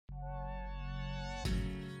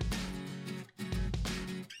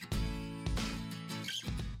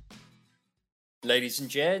Ladies and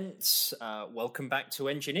gents, welcome back to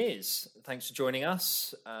Engineers. Thanks for joining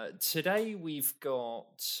us. Today we've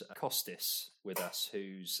got Kostis with us,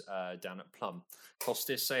 who's down at Plum.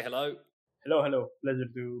 Kostis, say hello. Hello. Pleasure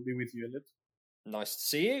to be with you, Elliot. Nice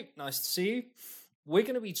to see you. We're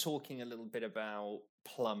going to be talking a little bit about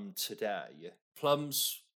Plum today.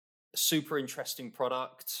 Plum's a super interesting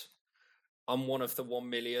product. I'm one of the 1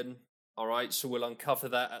 million. All right, so we'll uncover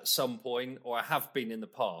that at some point, or I have been in the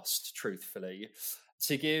past, truthfully,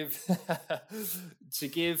 to give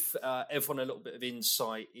everyone a little bit of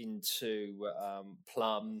insight into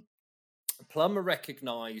Plum. Plum are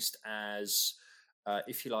recognised as,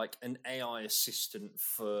 if you like, an AI assistant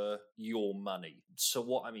for your money. So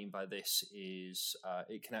what I mean by this is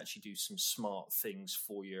it can actually do some smart things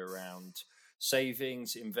for you around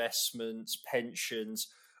savings, investments, pensions.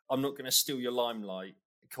 I'm not going to steal your limelight,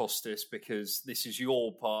 Kostis, because this is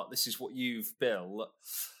your part, this is what you've built.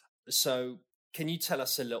 So can you tell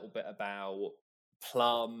us a little bit about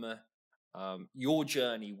Plum, your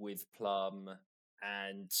journey with Plum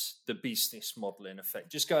and the business model in effect?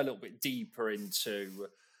 Just go a little bit deeper into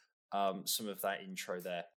some of that intro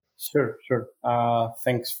there. Sure.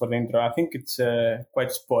 Thanks for the intro. I think it's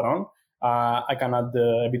quite spot on. I can add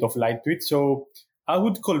a bit of light to it. So I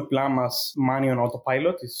would call Plum as money on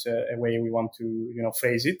autopilot is a way we want to,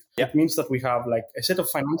 phrase it. Yep. It means that we have like a set of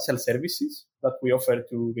financial services that we offer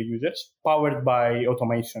to the users powered by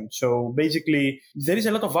automation. So basically there is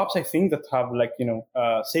a lot of apps, I think, that have like,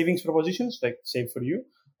 savings propositions like Save for You,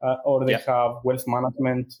 or they have wealth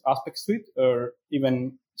management aspects to it, or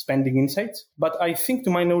even spending insights. But I think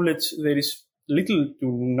to my knowledge, there is little to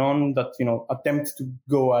none that, attempt to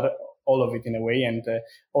go at all of it in a way and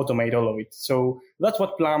automate all of it. So that's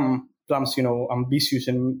what Plum's, ambitious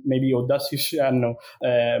and maybe audacious,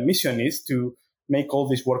 mission is, to make all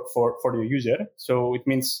this work for the user. So it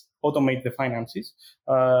means automate the finances,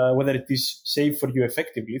 whether it is save for you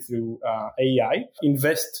effectively through AI,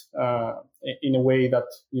 invest in a way that,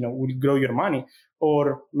 will grow your money,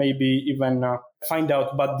 or maybe even find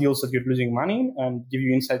out bad deals that you're losing money and give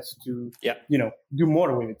you insights to, do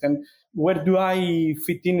more with it. And where do I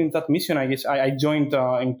fit in that mission? I guess I joined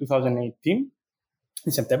in 2018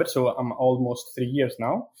 in September, so I'm almost 3 years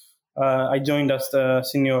now. I joined as the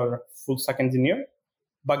senior full stack engineer.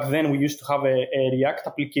 Back then, we used to have a React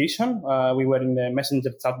application. We were in the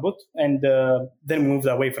Messenger chatbot, and then we moved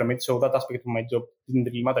away from it. So that aspect of my job didn't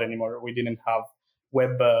really matter anymore. We didn't have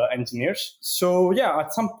web engineers. So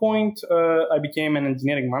at some point, I became an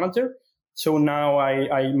engineering manager. So now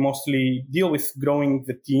I mostly deal with growing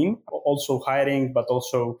the team, also hiring, but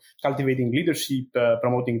also cultivating leadership,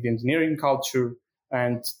 promoting the engineering culture,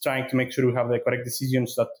 and trying to make sure we have the correct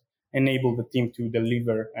decisions that enable the team to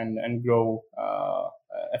deliver and grow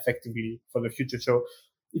effectively for the future. So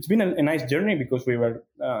it's been a nice journey, because we were,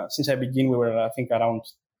 since I began, we were, I think, around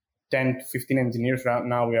 10 to 15 engineers. Right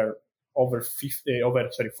now we are over 40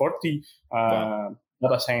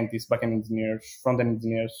 data scientists, backend engineers, front-end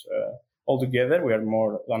engineers. Altogether, we are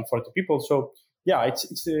more than 40 people. So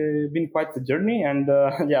it's been quite the journey, and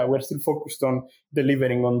we're still focused on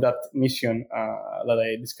delivering on that mission that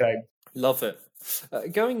I described. Love it.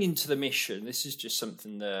 Going into the mission, this is just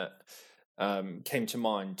something that came to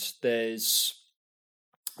mind. There's,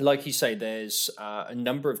 like you say, there's a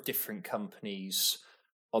number of different companies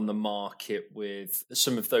on the market with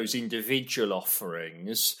some of those individual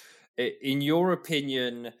offerings. In your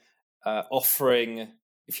opinion, offering,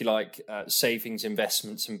 if you like, savings,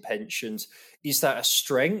 investments and pensions, is that a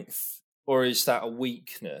strength or is that a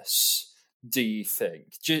weakness, do you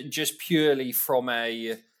think? Just purely from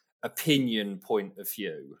a opinion point of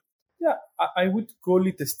view? Yeah, I would call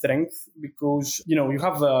it a strength, because, you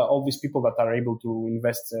have all these people that are able to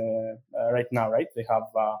invest right now, right? They have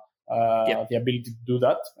the ability to do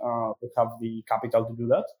that. They have the capital to do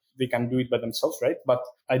that. They can do it by themselves, right? But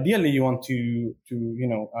ideally, you want to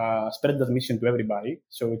spread that mission to everybody.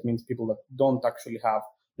 So it means people that don't actually have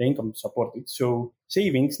the income to support it. So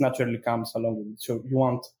savings naturally comes along with it. So you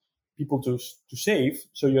want people to save.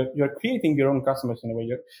 So you're creating your own customers in a way.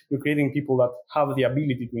 You're creating people that have the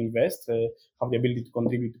ability to invest, have the ability to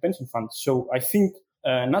contribute to pension funds. So I think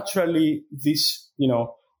naturally this,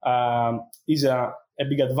 is a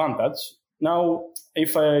big advantage. Now,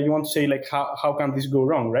 if you want to say like how can this go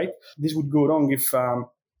wrong, right? This would go wrong if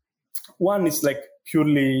one is like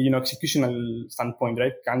purely executional standpoint,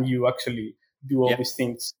 right? Can you actually do all these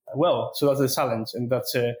things well? So that's the challenge, and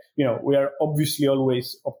that's we are obviously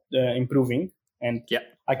always improving, and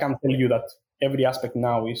I can tell you that every aspect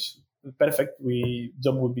now is perfect.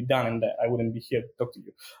 Job would be done, and I wouldn't be here to talk to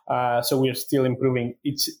you. So we are still improving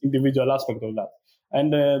each individual aspect of that.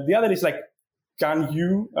 And the other is like, can you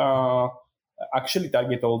actually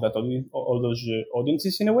target all those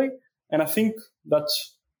audiences in a way? And I think that's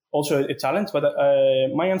also a challenge. But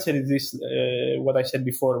my answer is this: what I said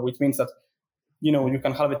before, which means that you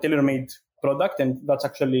can have a tailor-made product, and that's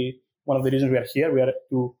actually one of the reasons we are here. We are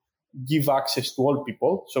to give access to all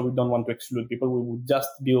people, so we don't want to exclude people. We would just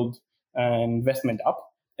build an investment app.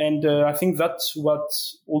 And I think that's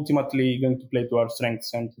what's ultimately going to play to our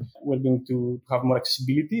strengths. And we're going to have more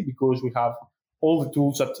accessibility because we have all the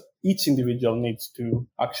tools that each individual needs to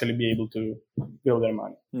actually be able to grow their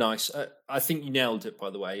money. Nice. I think you nailed it, by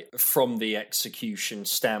the way. From the execution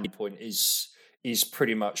standpoint is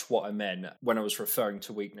pretty much what I meant when I was referring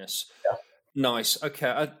to weakness. Yeah. Nice.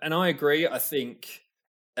 Okay. And I agree. I think,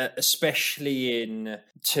 especially in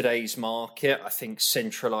today's market, I think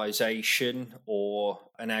centralization or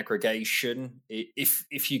an aggregation,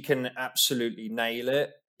 if you can absolutely nail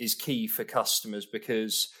it, is key for customers,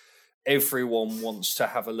 because everyone wants to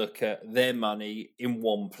have a look at their money in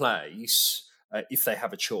one place. If they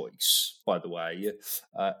have a choice, by the way,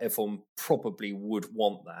 everyone probably would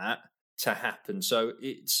want that to happen. So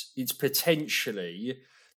it's potentially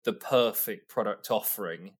the perfect product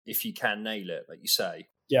offering if you can nail it, like you say.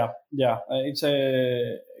 Yeah, it's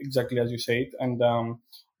exactly as you say it, and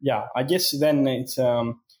I guess then it's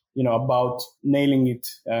about nailing it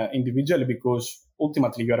individually, because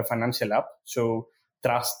ultimately you are a financial app, so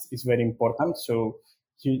trust is very important. So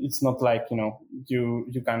it's not like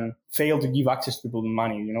you can fail to give access to people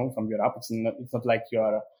money from your app. It's not like you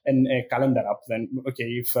are a calendar app. Then okay,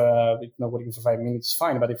 if it's not working for 5 minutes,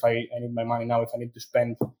 fine. But if I need my money now, if I need to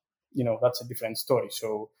spend, that's a different story.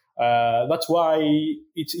 So that's why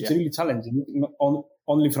it's really challenging,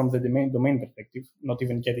 only from the domain perspective, not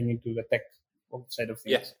even getting into the tech side of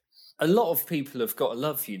things. Yeah. A lot of people have got to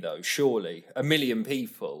love you, though, surely. 1 million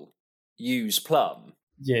people use Plum.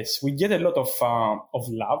 Yes, we get a lot of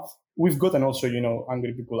love. We've gotten also,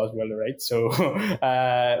 angry people as well, right? So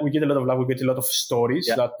we get a lot of love. We get a lot of stories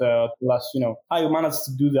that tell us, I managed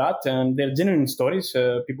to do that. And they're genuine stories.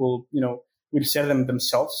 People, will share them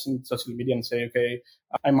themselves in social media and say, okay,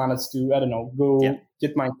 I managed to, go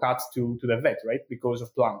get my cat to the vet, right? Because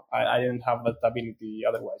of Plum. I didn't have that ability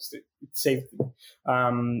otherwise. It saved me.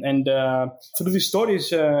 And through these stories,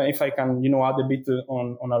 if I can, add a bit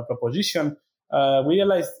on our proposition, we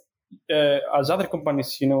realized as other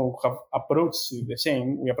companies, have approached the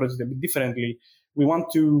same, we approach it a bit differently. We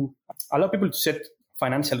want to allow people to set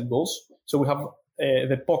financial goals. So we have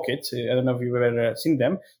the pockets. I don't know if you've ever seen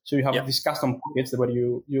them. So you have these custom pockets where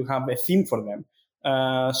you have a theme for them.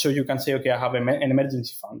 So you can say, okay, I have an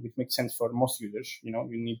emergency fund, which makes sense for most users. You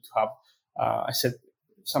need to have, I said,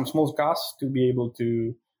 some small cash to be able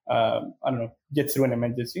to, get through an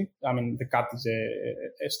emergency. I mean, the cat is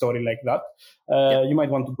a story like that. You might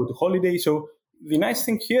want to go to holiday. So the nice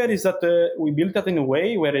thing here is that we built that in a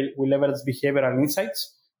way where we leverage behavioral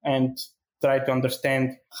insights and try to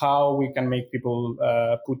understand how we can make people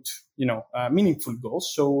put, meaningful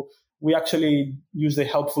goals. So we actually use the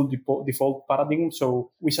helpful default paradigm.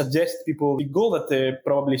 So we suggest people the goal that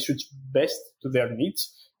probably suits best to their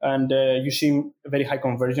needs. And you see a very high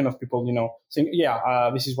conversion of people, saying,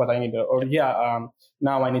 this is what I need. Or,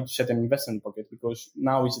 now I need to set an investment pocket because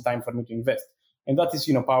now is the time for me to invest. And that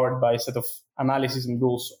is, powered by a set of analysis and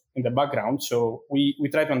rules in the background. So we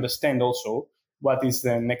try to understand also what is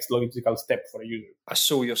the next logical step for a user. I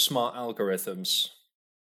saw your smart algorithms.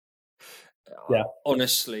 Yeah.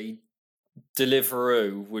 Honestly,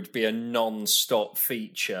 Deliveroo would be a non-stop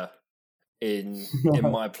feature in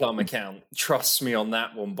my Plum account. Trust me on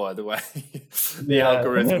that one, by the way. The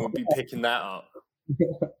algorithm would be picking that up.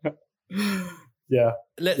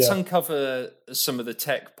 Let's uncover some of the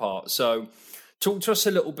tech part. So talk to us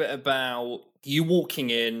a little bit about you walking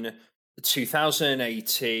in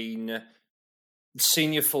 2018,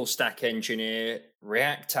 senior full stack engineer,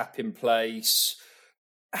 React app in place.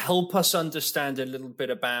 Help us understand a little bit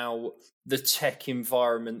about the tech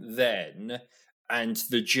environment then and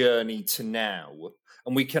the journey to now.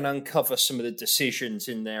 And we can uncover some of the decisions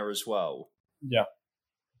in there as well. Yeah.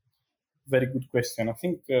 Very good question. I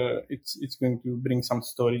think it's going to bring some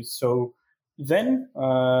stories. So then,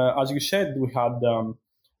 as you said, we had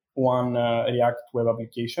one React web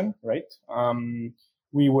application, right?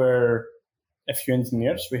 We were a few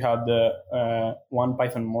engineers. We had one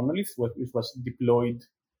Python monolith, which was deployed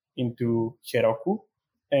into Heroku.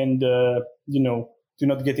 And, to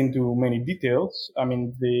not get into many details, I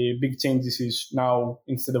mean, the big changes is now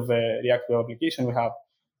instead of a React web application, we have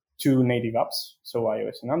 2 native apps, so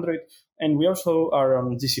iOS and Android. And we also are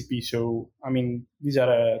on GCP. So, I mean, these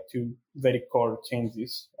are 2 very core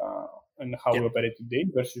changes. and how we operate today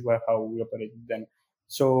versus how we operated then.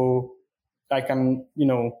 So I can,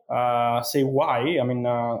 say why. I mean,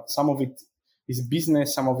 some of it is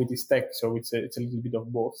business, some of it is tech. So it's a little bit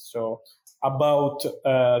of both. So about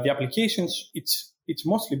the applications, it's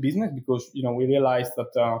mostly business because, we realized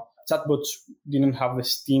that chatbots didn't have the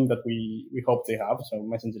steam that we hoped they have. So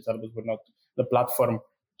messenger chatbots were not the platform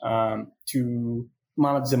to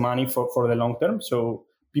manage the money for the long term. So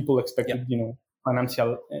people expected,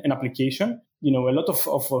 financial an application. A lot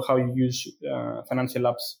of how you use financial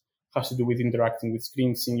apps has to do with interacting with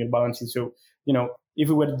screens, seeing your balance sheet. So, if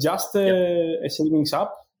it were just a savings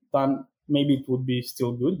app, then maybe it would be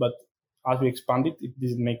still good. But as we expanded, it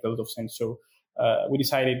didn't make a lot of sense. So we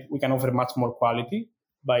decided we can offer much more quality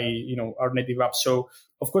by, our native app. So,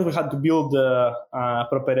 of course, we had to build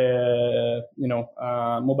proper,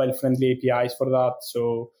 mobile-friendly APIs for that.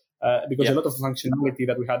 So, because a lot of functionality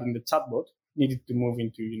that we had in the chatbot needed to move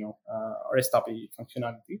into, REST API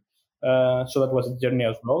functionality. So that was a journey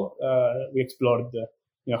as well. We explored,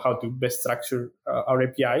 how to best structure our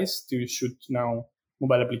APIs to shoot now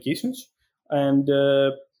mobile applications. And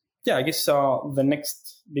I guess the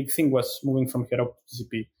next big thing was moving from Heroku to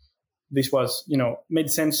GCP. This was,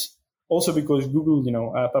 made sense also because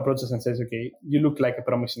Google, approaches and says, okay, you look like a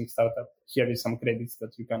promising startup. Here is some credits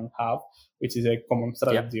that you can have, which is a common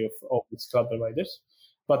strategy of all these cloud providers.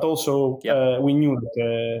 But also we knew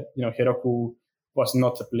that, Heroku was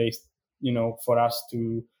not a place, for us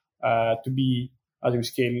to be as we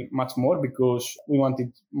scale much more because we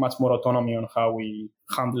wanted much more autonomy on how we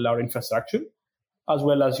handle our infrastructure, as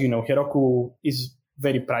well as, Heroku is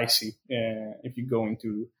very pricey if you go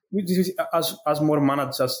into as more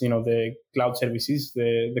managed as, the cloud services,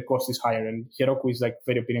 the cost is higher. And Heroku is like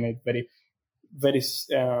very opinionated, very, very,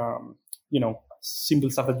 simple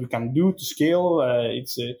stuff that you can do to scale.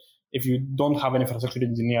 It's if you don't have an infrastructure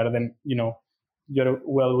engineer, then, you're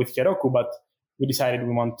well with Heroku, but we decided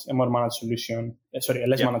we want a more managed solution, a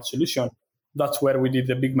less managed solution. That's where we did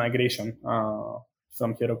the big migration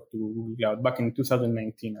from Heroku to Google Cloud back in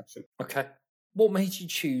 2019, actually. Okay. What made you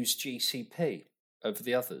choose GCP over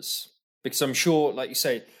the others? Because I'm sure, like you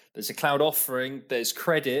say, there's a cloud offering, there's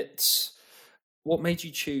credits. What made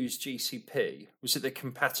you choose GCP? Was it the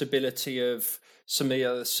compatibility of some of the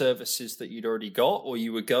other services that you'd already got or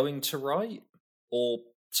you were going to write, or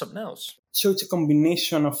something else? So it's a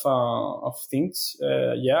combination of things.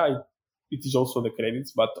 It is also the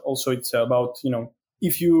credits, but also it's about,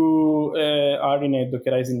 if you are in a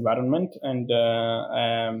Dockerized environment and,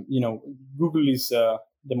 Google is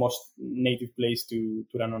the most native place to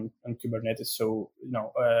run on Kubernetes. So,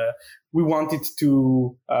 we wanted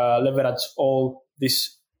to leverage all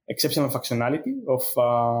this exceptional functionality of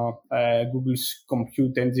Google's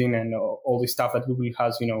compute engine and all the stuff that Google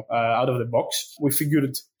has, out of the box. We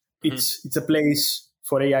figured it's a place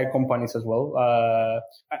for AI companies as well.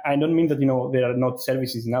 I don't mean that, there are not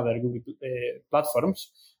services in other Google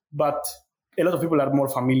platforms, but a lot of people are more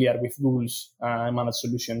familiar with Google's managed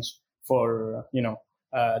solutions for,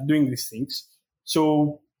 doing these things.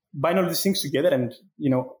 So buying all these things together and,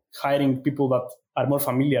 hiring people that are more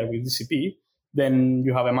familiar with GCP, then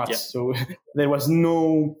you have a match. Yeah. So there was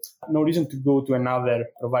no reason to go to another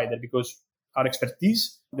provider because our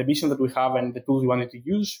expertise, the vision that we have and the tools we wanted to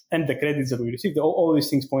use and the credits that we received, all these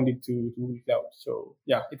things pointed to Google Cloud. So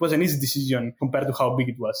it was an easy decision compared to how big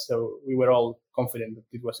it was. So we were all confident that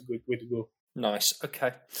it was a good way to go. Nice.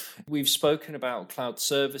 Okay. We've spoken about cloud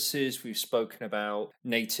services. We've spoken about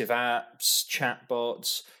native apps,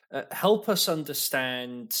 chatbots. Help us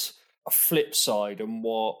understand a flip side and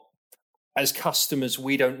what, as customers,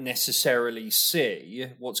 we don't necessarily see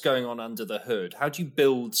what's going on under the hood. How do you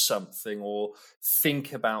build something or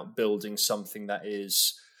think about building something that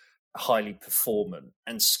is highly performant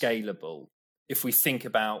and scalable? If we think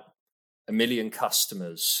about 1 million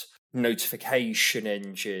customers, notification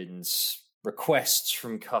engines, requests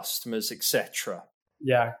from customers, etc.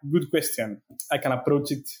 Yeah, good question. I can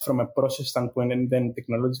approach it from a process standpoint and then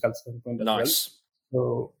technological standpoint as well. Nice.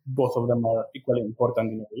 So both of them are equally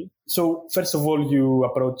important in a way. So first of all, you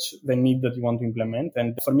approach the need that you want to implement.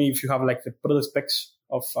 And for me, if you have like the product specs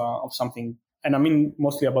of something, and I mean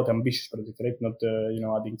mostly about ambitious project, right? Not,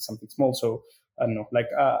 adding something small. So I don't know, like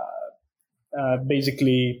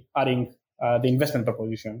basically adding the investment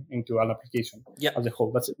proposition into an application as a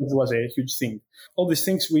whole. That was a huge thing. All these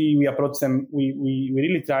things, we approach them. We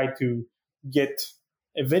really try to get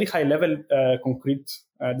a very high level, concrete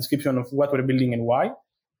description of what we're building and why,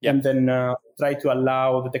 and then try to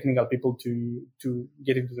allow the technical people to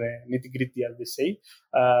get into the nitty gritty, as they say.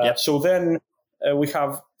 So then We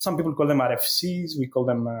have, some people call them RFCs, we call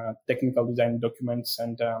them technical design documents,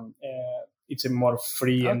 and it's a more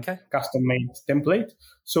free and custom-made template.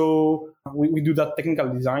 So we do that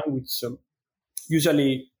technical design, which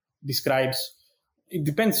usually describes, it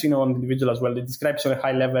depends, on the individual as well. It describes on a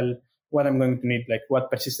high level what I'm going to need, like what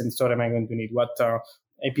persistent store am I going to need, what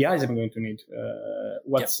APIs am I going to need,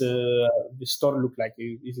 what's the store look like,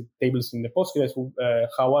 is it tables in the Postgres,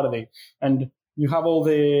 how are they? And you have all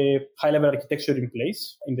the high-level architecture in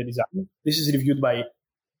place in the design. This is reviewed by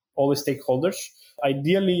all the stakeholders.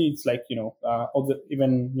 Ideally, it's like, even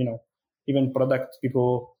product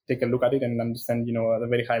people take a look at it and understand, at a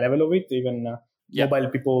very high level of it. Even mobile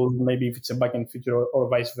people, maybe if it's a backend feature or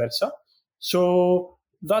vice versa. So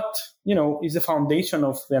that, is the foundation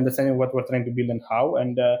of the understanding of what we're trying to build and how.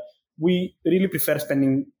 And we really prefer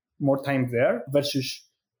spending more time there versus,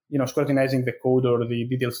 scrutinizing the code or the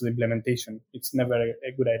details of the implementation. It's never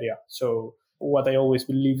a good idea. So what I always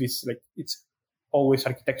believe is like, it's always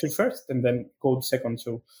architecture first and then code second.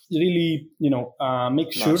 So really,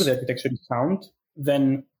 make sure the architecture is sound,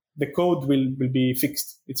 then the code will be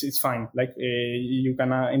fixed. It's fine. Like you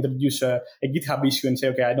can introduce a GitHub issue and say,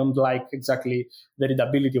 okay, I don't like exactly the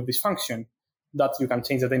readability of this function. That you can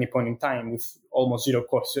change at any point in time with almost zero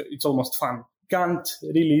cost. So it's almost fun. Can't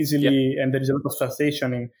really easily, and there is a lot of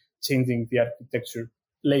frustration in changing the architecture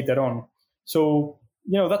later on. So,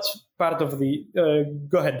 that's part of the,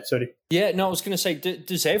 go ahead, sorry. Yeah, no, I was going to say,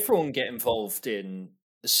 does everyone get involved in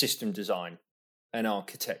the system design and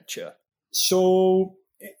architecture? So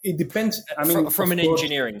it depends. I mean, from an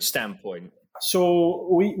engineering standpoint. So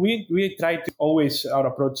we try to always, our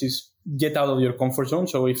approach is get out of your comfort zone.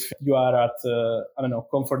 So if you are at,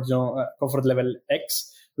 comfort level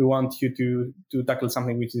X, we want you to tackle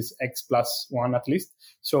something which is X plus one at least.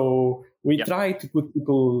 So we try to put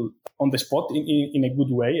people on the spot in a good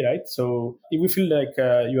way, right? So if we feel like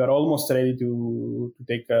you are almost ready to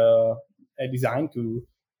take a design, to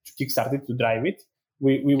kickstart it, to drive it,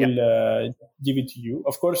 we will give it to you.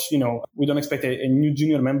 Of course, we don't expect a new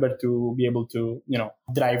junior member to be able to,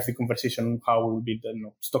 drive the conversation how we will build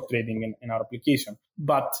stock trading in our application.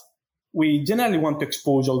 But we generally want to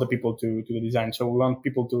expose all the people to the design. So we want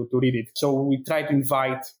people to read it. So we try to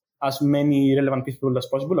invite as many relevant people as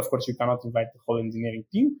possible. Of course, you cannot invite the whole engineering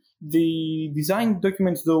team. The design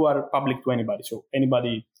documents, though, are public to anybody. So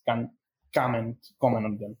anybody can come and comment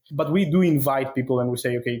on them. But we do invite people and we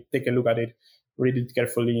say, okay, take a look at it, read it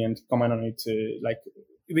carefully and comment on it.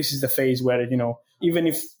 This is the phase where, even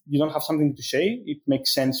if you don't have something to say, it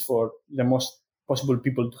makes sense for the most possible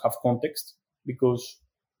people to have context, because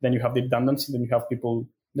then you have the redundancy, then you have people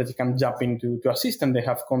that you can jump into to assist and they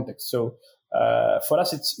have context. So for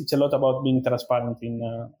us, it's a lot about being transparent in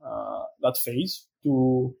that phase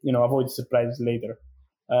to, avoid surprises later.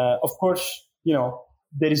 Of course,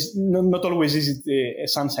 there is not always is it a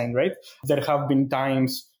sunshine, right? There have been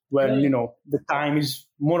times where, the time is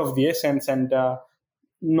more of the essence and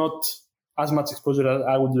not as much exposure as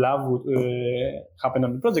I would love would happen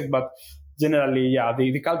on the project. But generally,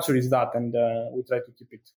 the culture is that, and we try to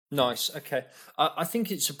keep it. Nice. Okay. I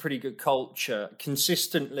think it's a pretty good culture.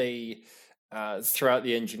 Consistently throughout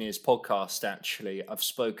the Engineers Podcast, actually, I've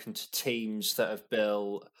spoken to teams that have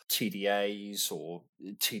built TDAs or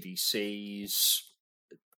TDCs,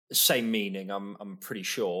 same meaning, I'm pretty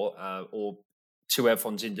sure, or to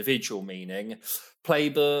everyone's individual meaning,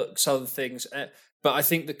 playbooks, other things. But I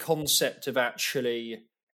think the concept of actually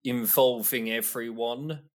involving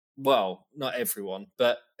everyone, well, not everyone,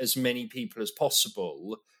 but as many people as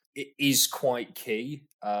possible, it is quite key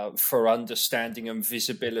for understanding and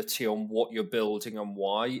visibility on what you're building and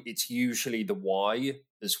why. It's usually the why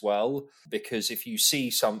as well, because if you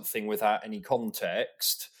see something without any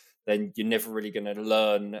context, then you're never really going to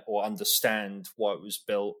learn or understand why it was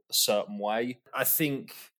built a certain way. I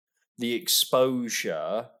think the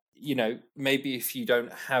exposure, maybe if you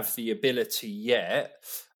don't have the ability yet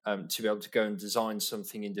to be able to go and design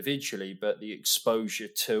something individually, but the exposure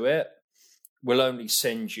to it will only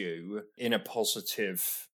send you in a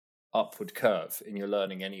positive upward curve in your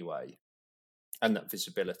learning anyway. And that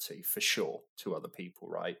visibility for sure to other people,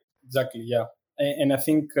 right? Exactly, yeah. And I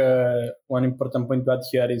think one important point to add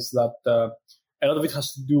here is that a lot of it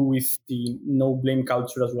has to do with the no blame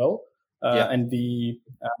culture as well, and the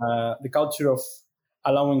culture of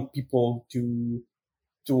allowing people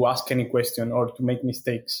to ask any question or to make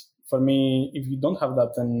mistakes. For me, if you don't have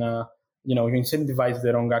that, then you incentivize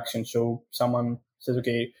the wrong action. So someone says,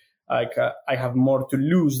 okay, I have more to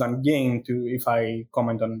lose than gain if I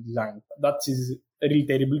comment on design. That is really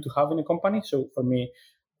terrible to have in a company. So for me,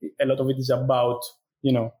 a lot of it is about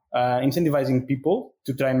incentivizing people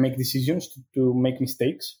to try and make decisions, to make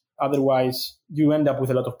mistakes. Otherwise, you end up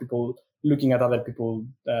with a lot of people looking at other people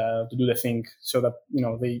to do the thing so that,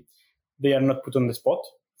 they are not put on the spot.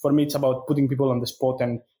 For me, it's about putting people on the spot,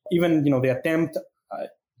 and even, the attempt,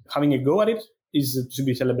 having a go at it is to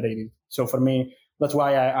be celebrated. So for me, that's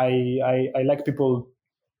why I like people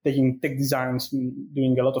taking tech designs,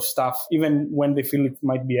 doing a lot of stuff, even when they feel it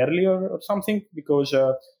might be earlier or something, because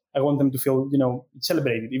I want them to feel,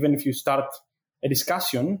 celebrated. Even if you start a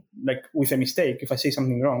discussion, like with a mistake, if I say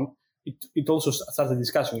something wrong, it also starts a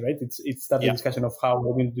discussion, right? It starts a discussion of how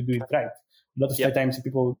we're going to do it right. A lot of the times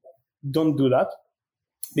people don't do that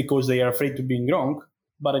because they are afraid of being wrong,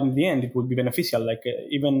 but in the end, it would be beneficial. Like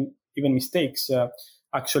even mistakes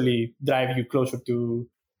actually drive you closer to,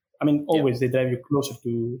 always they drive you closer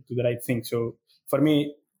to the right thing. So for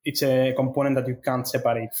me, it's a component that you can't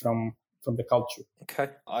separate from the culture. Okay.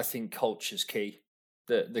 I think culture's key.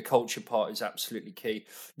 The culture part is absolutely key.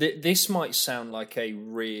 This might sound like a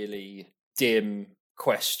really dim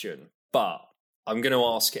question, but I'm going to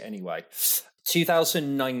ask it anyway.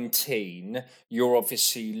 2019, you're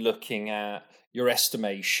obviously looking at your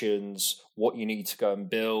estimations, what you need to go and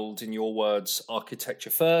build. In your words,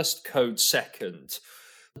 architecture first, code second.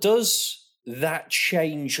 Does that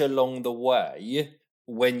change along the way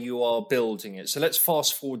when you are building it? So let's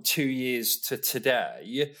fast forward 2 years to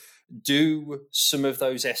today. Do some of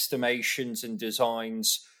those estimations and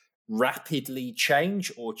designs rapidly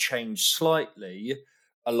change or change slightly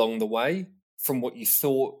along the way from what you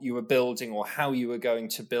thought you were building or how you were going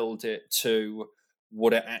to build it to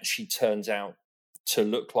what it actually turns out to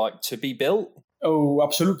look like to be built? Oh,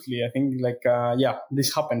 absolutely. I think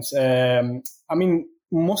this happens.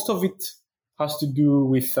 Most of it has to do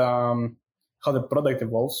with how the product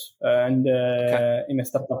evolves and in a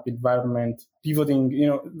startup environment, pivoting,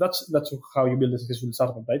 that's how you build a successful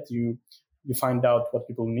startup, right? You find out what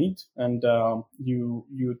people need and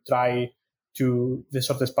you try to the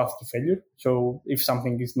shortest path to failure. So if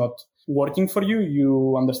something is not working for you,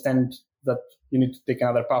 you understand that you need to take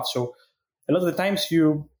another path. So a lot of the times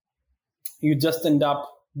you just end up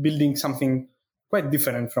building something quite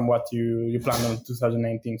different from what you planned on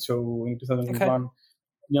 2019. So in 2021,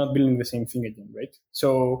 you're not building the same thing again, right?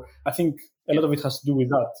 So I think a lot of it has to do with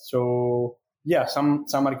that. So yeah, some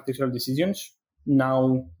architectural decisions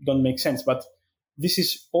now don't make sense, but this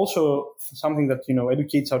is also something that,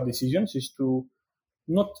 educates our decisions, is to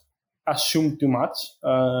not assume too much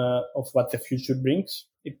of what the future brings.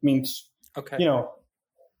 It means,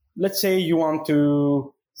 let's say you want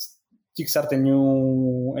to kickstart a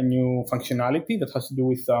new functionality that has to do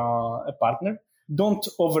with a partner. Don't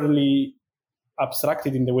overly abstract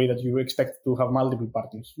it in the way that you expect to have multiple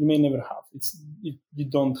partners. You may never have. You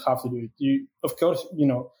don't have to do it. Of course,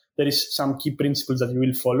 there is some key principles that you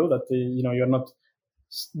will follow that, you're not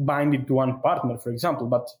binding to one partner, for example,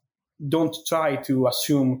 but don't try to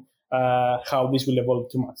assume how this will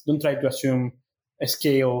evolve too much. Don't try to assume a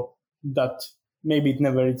scale that maybe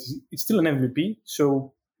it's still an MVP,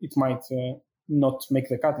 so it might not make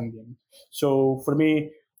the cut in the end. So for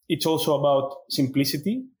me, it's also about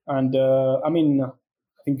simplicity. And I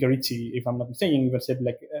think Ritchie, if I'm not mistaken, even said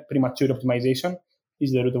premature optimization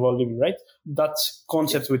is the root of all evil, right? That's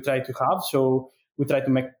concepts we try to have. So we try to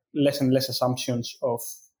make less and less assumptions of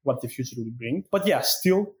what the future will bring. But yeah,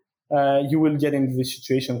 still, you will get into these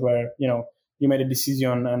situations where, you made a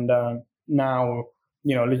decision and now,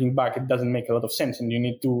 looking back, it doesn't make a lot of sense and you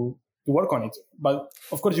need to work on it. But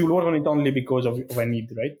of course, you will work on it only because of a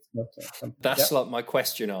need, right? That's like my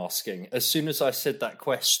question asking. As soon as I said that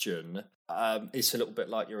question, it's a little bit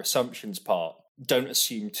like your assumptions part. Don't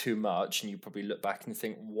assume too much. And you probably look back and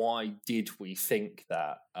think, why did we think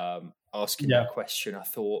that? Asking that question, I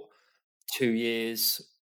thought, 2 years,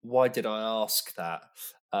 why did I ask that?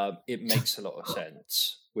 It makes a lot of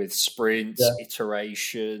sense with sprints,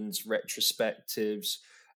 iterations, retrospectives,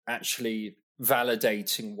 actually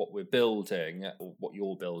validating what we're building or what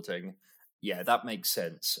you're building. Yeah, that makes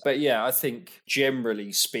sense. But yeah, I think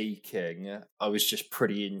generally speaking, I was just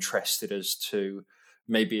pretty interested as to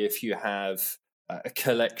maybe if you have a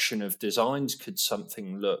collection of designs, could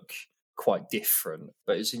something look quite different?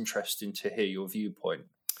 But it's interesting to hear your viewpoint.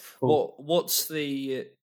 Cool. What's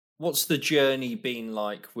the journey been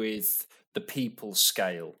like with the people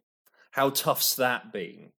scale? How tough's that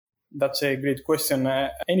been? That's a great question.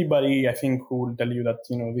 Anybody, I think, who will tell you that,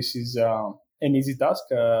 this is an easy task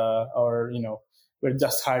or, we're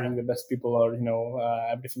just hiring the best people or,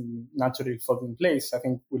 everything naturally falls in place, I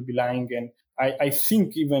think will be lying. And I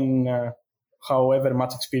think even however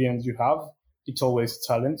much experience you have, it's always a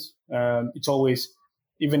challenge. It's always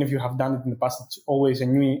even if you have done it in the past, it's always a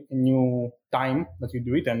new time that you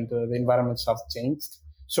do it, and the environments have changed.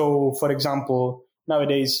 So, for example,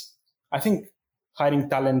 nowadays, I think hiring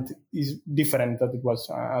talent is different than it was,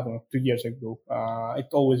 I don't know, 2 years ago. It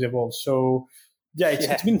always evolves. So,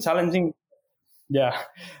 it's been challenging. Yeah.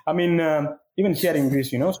 I mean, even here in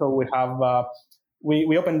Greece, so we have,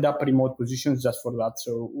 we opened up remote positions just for that.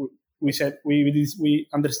 So we said, we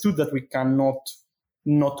understood that we cannot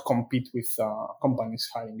not compete with companies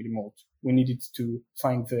hiring remote. We needed to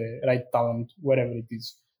find the right talent wherever it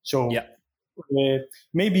is. So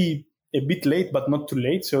maybe a bit late, but not too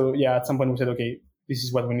late. So at some point we said, okay, this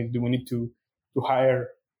is what we need to do. We need to hire,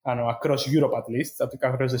 I don't know, across Europe at least,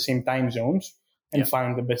 across the same time zones, and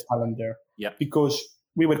find the best talent there. Yeah. Because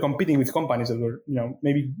we were competing with companies that were,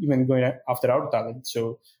 maybe even going after our talent.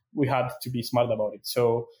 So we had to be smart about it.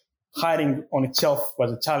 So hiring on itself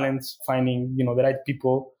was a challenge, finding, the right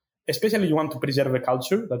people, especially you want to preserve the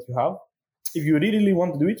culture that you have. If you really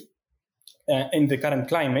want to do it in the current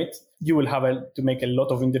climate, you will have to make a lot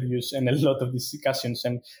of interviews and a lot of discussions.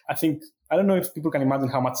 And I don't know if people can imagine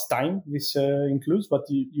how much time this includes, but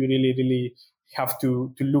you really, really have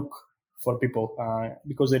to look for people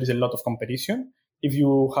because there is a lot of competition. If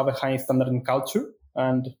you have a high standard in culture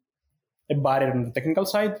and a barrier on the technical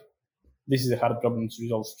side, this is a hard problem to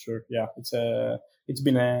resolve. Sure, it's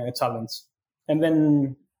been a challenge. And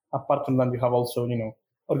then apart from that, you have also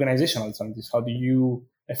organizational challenges. How do you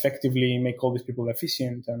effectively make all these people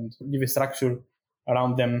efficient and give a structure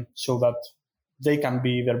around them so that they can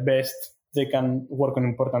be their best, they can work on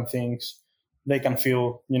important things, they can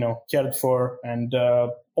feel cared for, and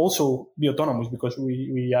also be autonomous, because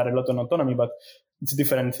we are a lot on autonomy, but it's a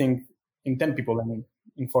different thing in 10 people than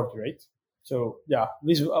in 40, right? So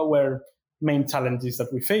these were main challenges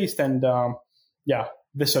that we faced, and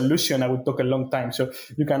the solution, I would talk a long time, so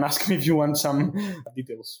you can ask me if you want some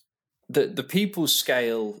details. The people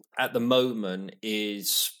scale at the moment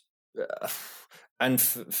is, and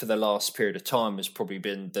for the last period of time, has probably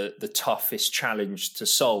been the toughest challenge to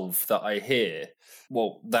solve that I hear.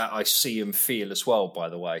 Well, that I see and feel as well, by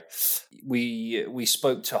the way. We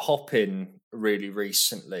spoke to Hopin really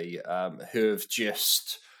recently, who have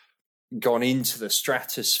just gone into the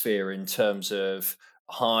stratosphere in terms of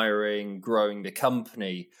hiring, growing the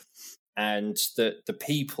company, and the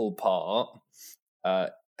people part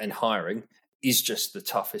and hiring is just the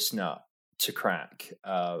toughest nut to crack,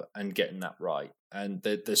 and getting that right. And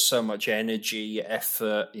there's so much energy,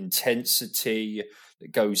 effort, intensity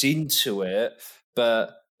that goes into it, but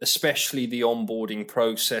especially the onboarding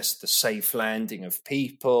process, the safe landing of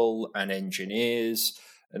people and engineers,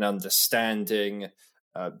 and understanding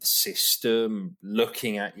the system,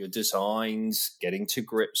 looking at your designs, getting to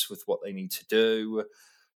grips with what they need to do.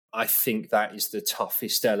 I think that is the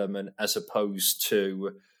toughest element, as opposed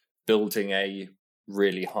to building a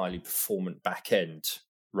really highly performant back end,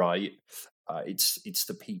 right? It's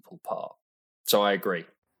the people part. So I agree.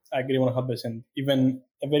 I agree 100%. Even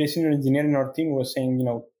a very senior engineer in our team was saying,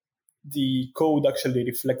 the code actually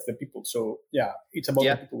reflects the people. So it's about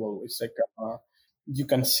the people always. Like you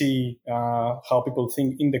can see how people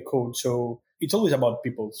think in the code. So it's always about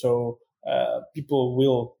people. So people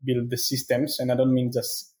will build the systems, and I don't mean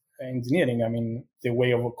just engineering. I mean the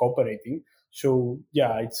way of cooperating. So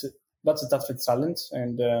that's a challenge,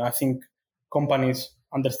 and I think companies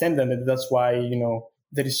understand that, and that's why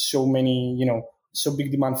there is so many so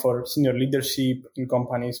big demand for senior leadership in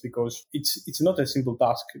companies, because it's not a simple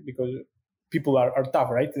task, because people are tough,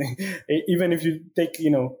 right? Even if you take,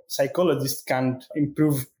 psychologists can't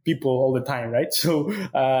improve people all the time, right? So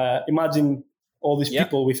imagine all these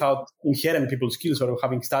people without inherent people skills, or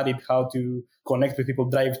having studied how to connect with people,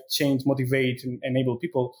 drive change, motivate, and enable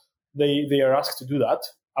people. They are asked to do that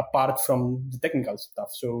apart from the technical stuff.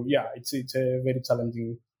 So it's a very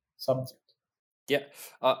challenging subject. Yeah,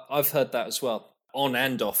 I've heard that as well, on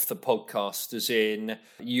and off the podcast, as in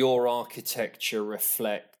your architecture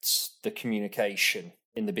reflects the communication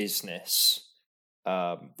in the business,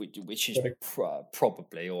 which is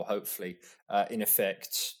probably, or hopefully, in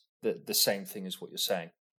effect, the same thing as what you're saying.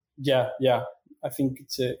 Yeah. I think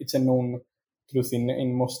it's a known truth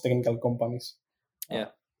in most technical companies. Yeah.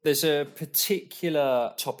 There's a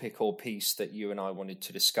particular topic or piece that you and I wanted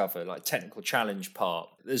to discover, like technical challenge part.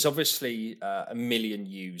 There's obviously 1 million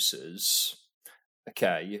users,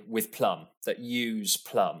 with Plum, that use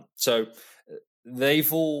Plum. So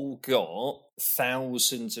they've all got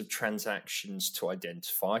thousands of transactions to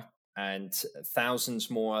identify and thousands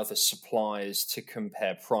more other suppliers to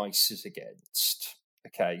compare prices against.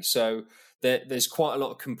 So there's quite a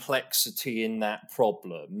lot of complexity in that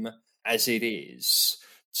problem as it is.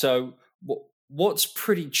 So What's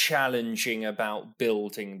pretty challenging about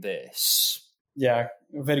building this? Yeah,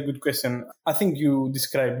 very good question. I think you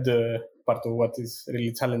described the part of what is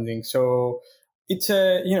really challenging. So it's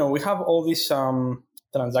we have all these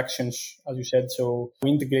transactions, as you said. So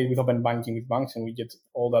we integrate with open banking with banks, and we get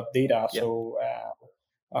all that data. Yep. So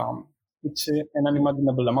it's an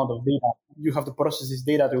unimaginable amount of data. You have to process this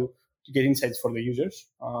data to get insights for the users,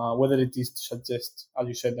 whether it is to suggest, as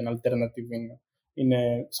you said, an alternative in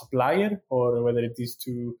a supplier, or whether it is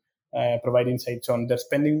to provide insights on their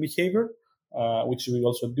spending behavior, which we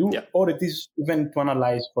also do, or it is even to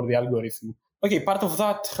analyze for the algorithm. Okay, part of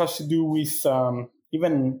that has to do with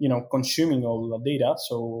even consuming all the data.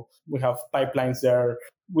 So we have pipelines there.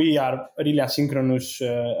 We are really asynchronous.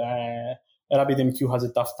 RabbitMQ has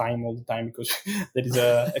a tough time all the time because there is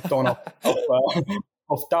a ton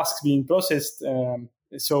of tasks being processed.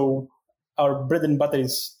 So our bread and butter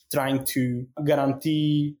is trying to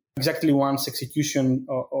guarantee exactly once execution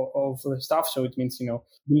of the stuff. So it means,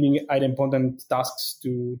 building idempotent tasks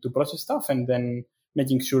to process stuff, and then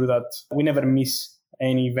making sure that we never miss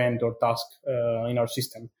any event or task in our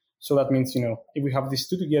system. So that means, if we have these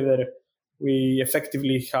two together, we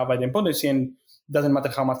effectively have idempotency, and doesn't matter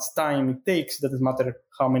how much time it takes, doesn't matter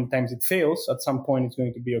how many times it fails, at some point it's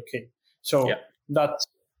going to be okay. So that's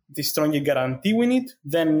the strongest guarantee we need.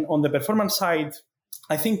 Then on the performance side,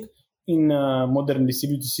 I think in modern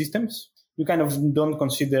distributed systems, you kind of don't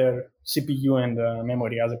consider CPU and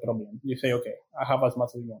memory as a problem. You say, okay, I have as much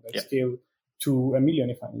as you want. I scale to 1 million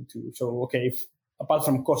if I need to. So, okay, apart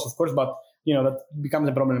from cost, of course, but, that becomes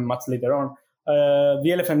a problem much later on.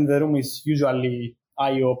 The elephant in the room is usually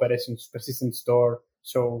I/O operations, persistent store,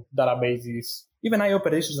 so databases. Even I/O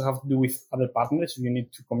operations have to do with other partners. You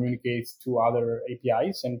need to communicate to other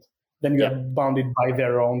APIs, and then you are bounded by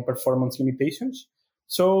their own performance limitations.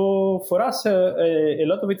 So for us, a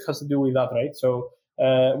lot of it has to do with that, right? So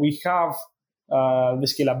we have the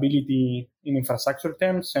scalability in infrastructure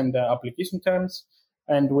terms and application terms,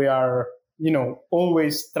 and we are,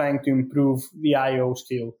 always trying to improve the I/O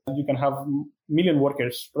scale. You can have million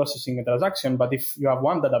workers processing a transaction, but if you have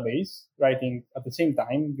one database writing at the same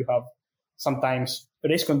time, you have sometimes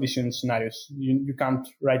race condition scenarios. You can't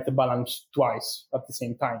write the balance twice at the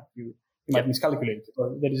same time. You might miscalculate.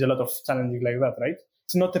 Or there is a lot of challenges like that, right?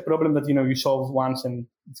 It's not a problem that, you solve once and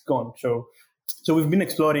it's gone. So we've been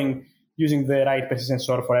exploring using the right persistent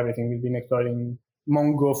store for everything. We've been exploring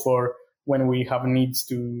Mongo for when we have needs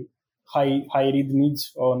to high read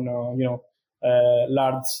needs on,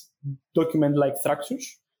 large document-like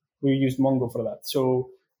structures. We use Mongo for that. So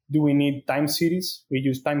do we need time series? We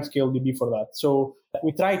use TimescaleDB for that. So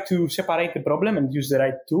we try to separate the problem and use the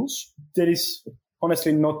right tools. There is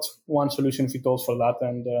honestly not one solution fits all for that.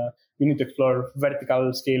 And you need to explore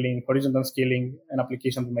vertical scaling, horizontal scaling, and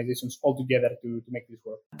application optimizations all together to make this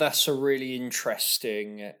work. That's a really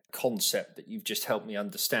interesting concept that you've just helped me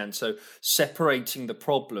understand. So separating the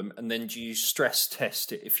problem, and then do you stress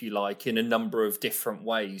test it, if you like, in a number of different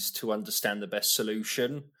ways to understand the best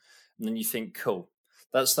solution? And then you think, cool,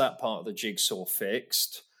 that's that part of the jigsaw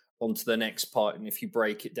fixed. On to the next part, and if you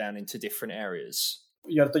break it down into different areas.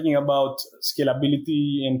 You're talking about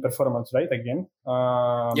scalability and performance, right? Again.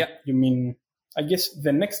 You mean, I guess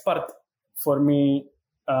the next part for me,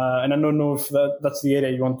 and I don't know if that's the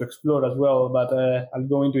area you want to explore as well, but I'll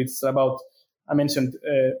go into it. It's about, I mentioned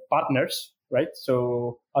partners, right?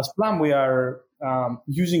 So as Plum, we are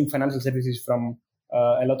using financial services from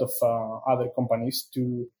a lot of other companies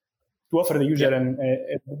to offer the user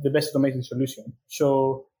the best automation solution.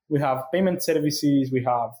 So we have payment services, we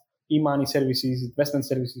have e-money services, investment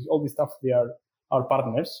services, all this stuff. They are our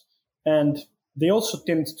partners. And they also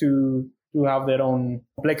tend to have their own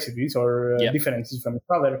complexities or differences from each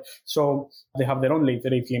other. So they have their own rate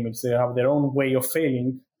limits. They have their own way of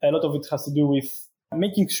failing. A lot of it has to do with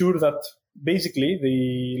making sure that basically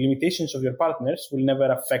the limitations of your partners will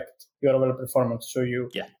never affect your overall performance. So you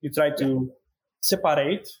try to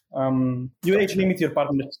separate, you rate limit your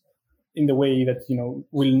partners in the way that,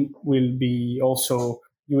 will be also,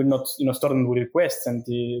 you will not, store them with requests and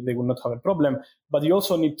they will not have a problem. But you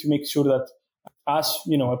also need to make sure that as,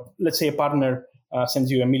 let's say a partner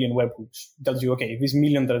sends you 1 million webhooks, tells you, okay, these 1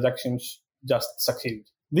 million transactions just succeeded.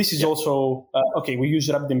 This is also, we use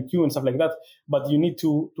RabbitMQ and stuff like that, but you need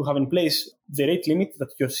to have in place the rate limit that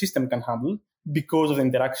your system can handle because of the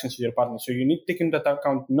interactions with your partner. So you need to take into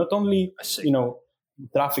account not only,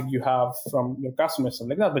 traffic you have from your customers, stuff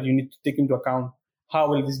like that, but you need to take into account how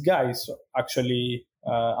will these guys actually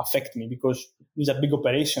affect me, because these are big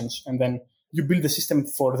operations, and then you build the system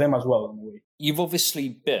for them as well in a way. You've obviously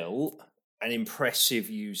built an impressive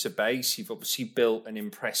user base. You've obviously built an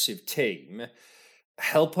impressive team.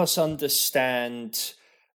 Help us understand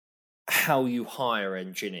how you hire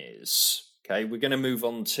engineers. Okay, we're going to move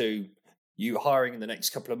on to you hiring in the next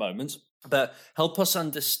couple of moments, but help us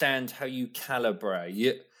understand how you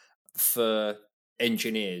calibrate for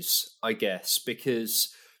engineers, I guess,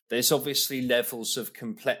 because there's obviously levels of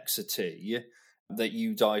complexity that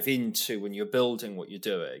you dive into when you're building what you're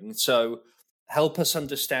doing. So help us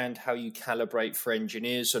understand how you calibrate for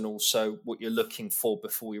engineers and also what you're looking for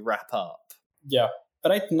before we wrap up. Yeah.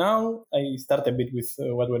 Right now, I start a bit with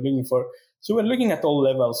what we're looking for. So we're looking at all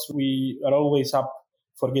levels. We are always up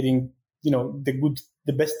for getting,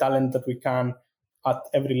 the best talent that we can at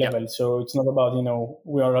every level. Yep. So it's not about,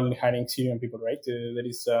 we are only hiring senior people, right? There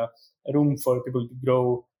is room for people to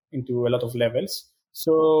grow into a lot of levels.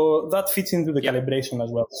 So that fits into the calibration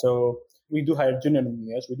as well. So we do hire junior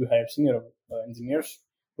engineers. We do hire senior engineers.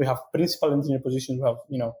 We have principal engineer positions. We have,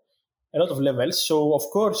 a lot of levels. So of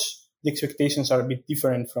course, the expectations are a bit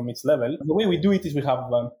different from each level. The way we do it is we have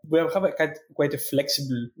quite a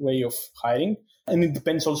flexible way of hiring, and it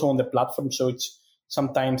depends also on the platform. So it's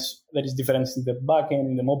sometimes there is difference in the backend,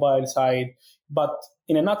 in the mobile side, but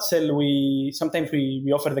in a nutshell, we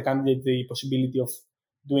offer the candidate the possibility of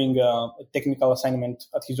doing a technical assignment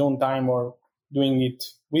at his own time or doing it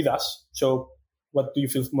with us. So what do you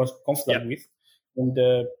feel most comfortable with? And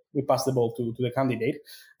we pass the ball to the candidate.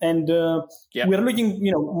 And we're looking,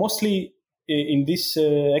 mostly in these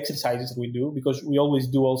exercises that we do, because we always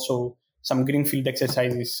do also some greenfield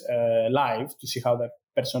exercises live to see how that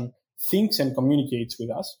person thinks and communicates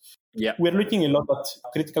with us. Yeah. We're looking a lot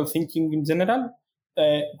at critical thinking in general.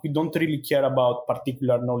 We don't really care about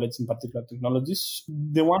particular knowledge in particular technologies.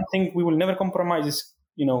 The one thing we will never compromise is,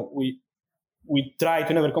 we try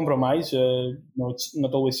to never compromise. It's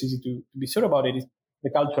not always easy to be sure about it. It's the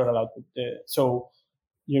cultural output. So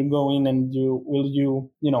you go in and will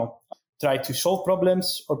you try to solve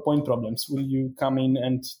problems or point problems? Will you come in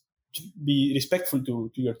and be respectful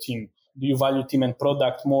to your team? Do you value team and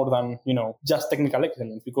product more than, just technical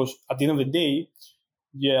excellence? Because at the end of the day,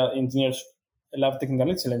 engineers love technical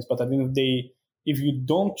excellence, but at the end of the day, if you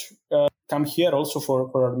don't come here also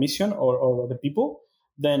for our mission or the people,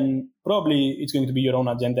 then probably it's going to be your own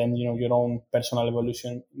agenda and, your own personal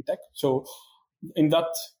evolution in tech. So in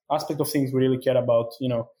that aspect of things, we really care about,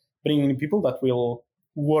 bringing in people that will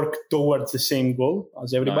work towards the same goal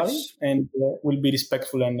as everybody. Nice. And will be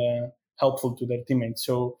respectful and helpful to their teammates.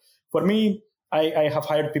 So for me, I have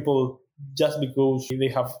hired people just because they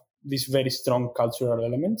have these very strong cultural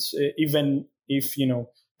elements, even if,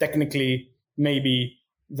 technically maybe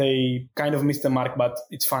they kind of missed the mark, but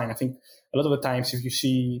it's fine. I think a lot of the times, if you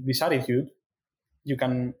see this attitude, you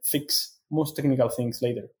can fix most technical things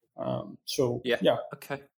later.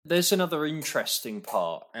 Okay. There's another interesting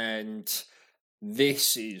part, and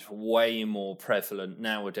this is way more prevalent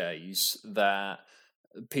nowadays, that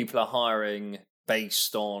people are hiring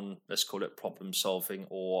based on, let's call it problem solving,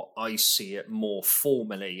 or I see it more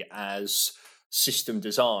formally as system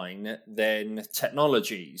design than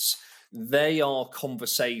technologies. They are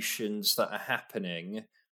conversations that are happening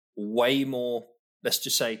way more, let's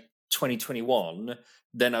just say 2021,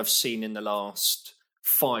 than I've seen in the last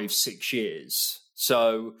 5-6 years.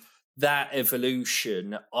 So that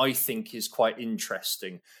evolution, I think, is quite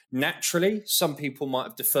interesting. Naturally, some people might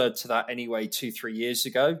have deferred to that anyway 2-3 years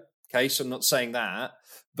ago. Okay, so I'm not saying that,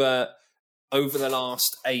 but over the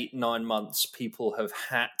last 8-9 months, people have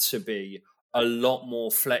had to be a lot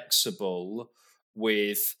more flexible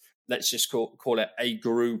with, let's just call it a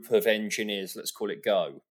group of engineers. Let's call it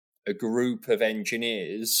Go. A group of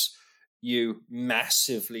engineers, you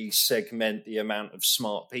massively segment the amount of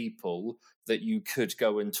smart people that you could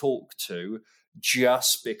go and talk to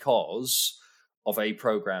just because of a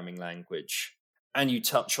programming language. And you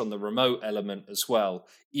touch on the remote element as well.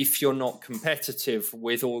 If you're not competitive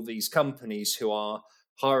with all these companies who are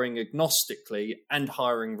hiring agnostically and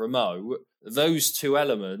hiring remote, those two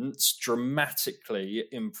elements dramatically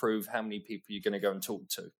improve how many people you're going to go and talk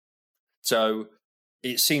to. So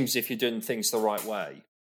it seems if you're doing things the right way,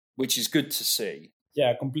 which is good to see.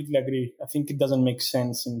 Yeah, I completely agree. I think it doesn't make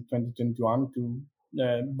sense in 2021 to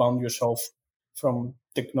bound yourself from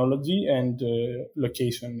technology and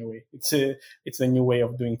location in a way. It's a new way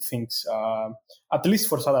of doing things. At least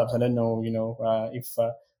for startups, I don't know, if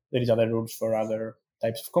there is other rules for other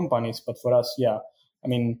types of companies, but for us, yeah. I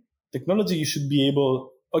mean, technology, you should be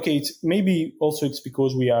able. Okay, it's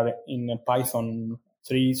because we are in Python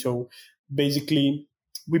 3, so basically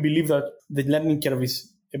we believe that the learning curve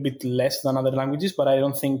is a bit less than other languages, but I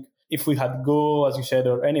don't think if we had Go, as you said,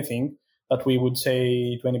 or anything, that we would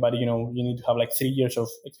say to anybody, you need to have like 3 years of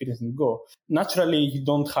experience in Go. Naturally, you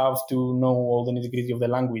don't have to know all the nitty-gritty of the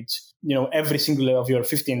language, every single of your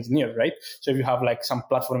 50 engineers, right? So if you have like some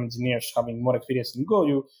platform engineers having more experience in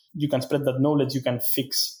Go, you can spread that knowledge, you can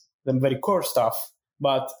fix the very core stuff.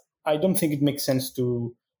 But I don't think it makes sense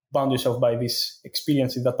to bound yourself by this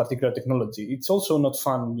experience in that particular technology. It's also not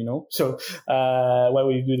fun, So why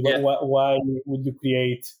would you do it? Yeah. Why would you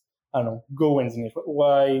create, I don't know, Go engineers?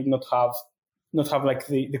 Why not have like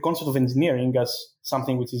the concept of engineering as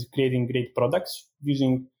something which is creating great products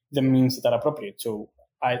using the means that are appropriate? So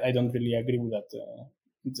I don't really agree with that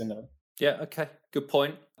in general. Yeah, okay. Good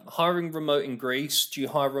point. Hiring remote in Greece. Do you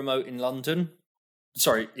hire remote in London?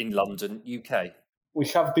 Sorry, in London, UK. We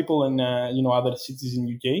have people in other cities in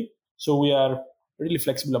UK, so we are really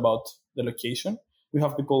flexible about the location. We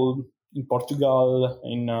have people in Portugal,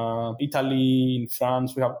 in Italy, in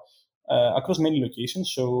France. We have across many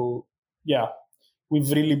locations. So yeah, we've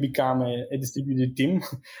really become a distributed team.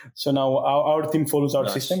 So now our team follows our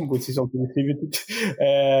system, which is also distributed.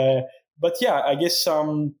 But yeah, I guess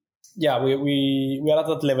we are at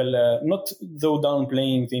that level. Not though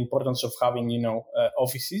downplaying the importance of having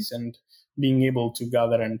offices and being able to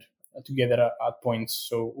gather and together at points.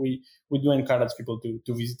 So we do encourage people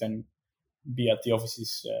to visit and be at the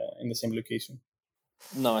offices in the same location.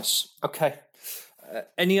 Nice. Okay.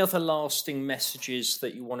 Any other lasting messages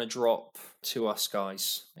that you want to drop to us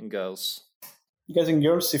guys and girls? You guys and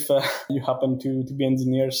girls, if you happen to be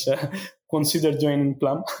engineers, consider joining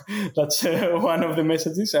Plum. That's one of the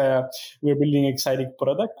messages. We're building an exciting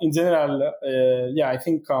product. In general, I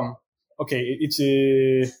think it's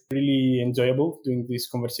really enjoyable doing these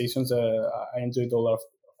conversations. I enjoyed all of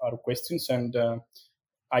our questions, and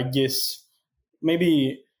I guess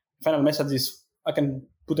maybe final message is I can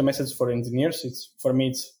put a message for engineers.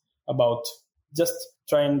 It's about just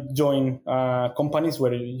try and join companies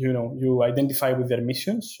where you identify with their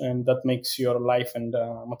missions, and that makes your life and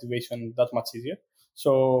motivation that much easier.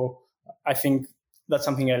 So I think that's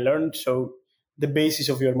something I learned. So the basis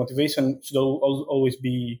of your motivation should always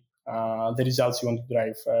be the results you want to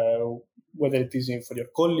drive, whether it is for your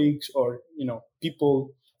colleagues or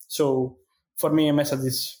people. So for me, a message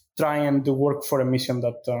is try and work for a mission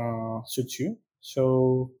that suits you.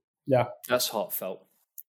 So yeah, that's heartfelt.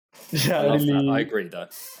 Yeah, I really. I agree though.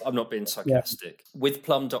 I'm not being sarcastic. Yeah. With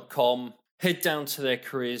Plum.com, head down to their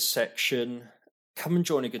careers section. Come and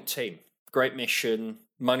join a good team. Great mission.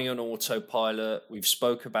 Money on autopilot. We've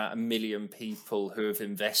spoke about 1 million people who have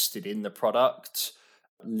invested in the product.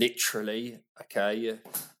 Literally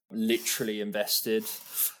invested.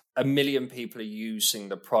 1 million people are using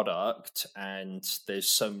the product, and there's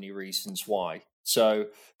so many reasons why. So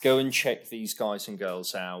go and check these guys and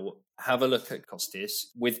girls out. Have a look at Costis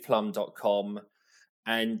with Plum.com.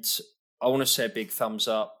 And I want to say a big thumbs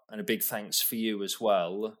up and a big thanks for you as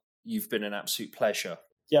well. You've been an absolute pleasure.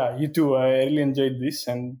 Yeah, you too. I really enjoyed this,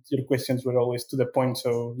 and your questions were always to the point.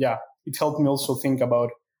 So yeah, it helped me also think about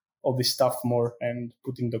all this stuff more and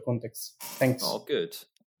put into context. Thanks. Oh, good.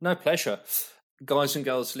 No, pleasure. Guys and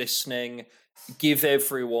girls listening, give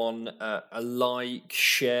everyone a like,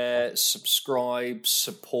 share, subscribe,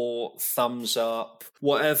 support, thumbs up,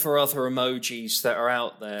 whatever other emojis that are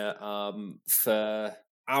out there for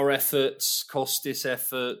our efforts, Costis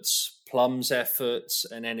efforts, Plum's efforts,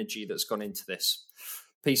 and energy that's gone into this.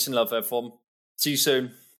 Peace and love, everyone. See you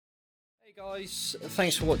soon. Hey guys,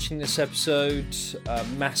 thanks for watching this episode.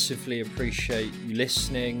 Massively appreciate you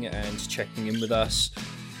listening and checking in with us.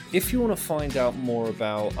 If you want to find out more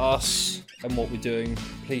about us and what we're doing,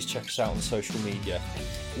 please check us out on social media.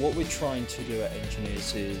 What we're trying to do at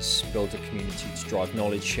Enginears is build a community to drive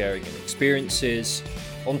knowledge sharing and experiences.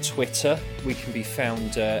 On Twitter, we can be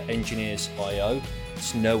found Enginears.io.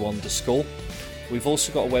 It's no_. We've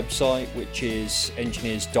also got a website, which is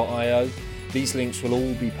engineers.io. These links will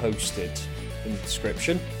all be posted in the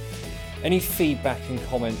description. Any feedback and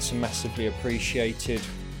comments are massively appreciated.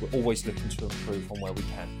 We're always looking to improve on where we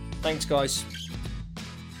can. Thanks, guys.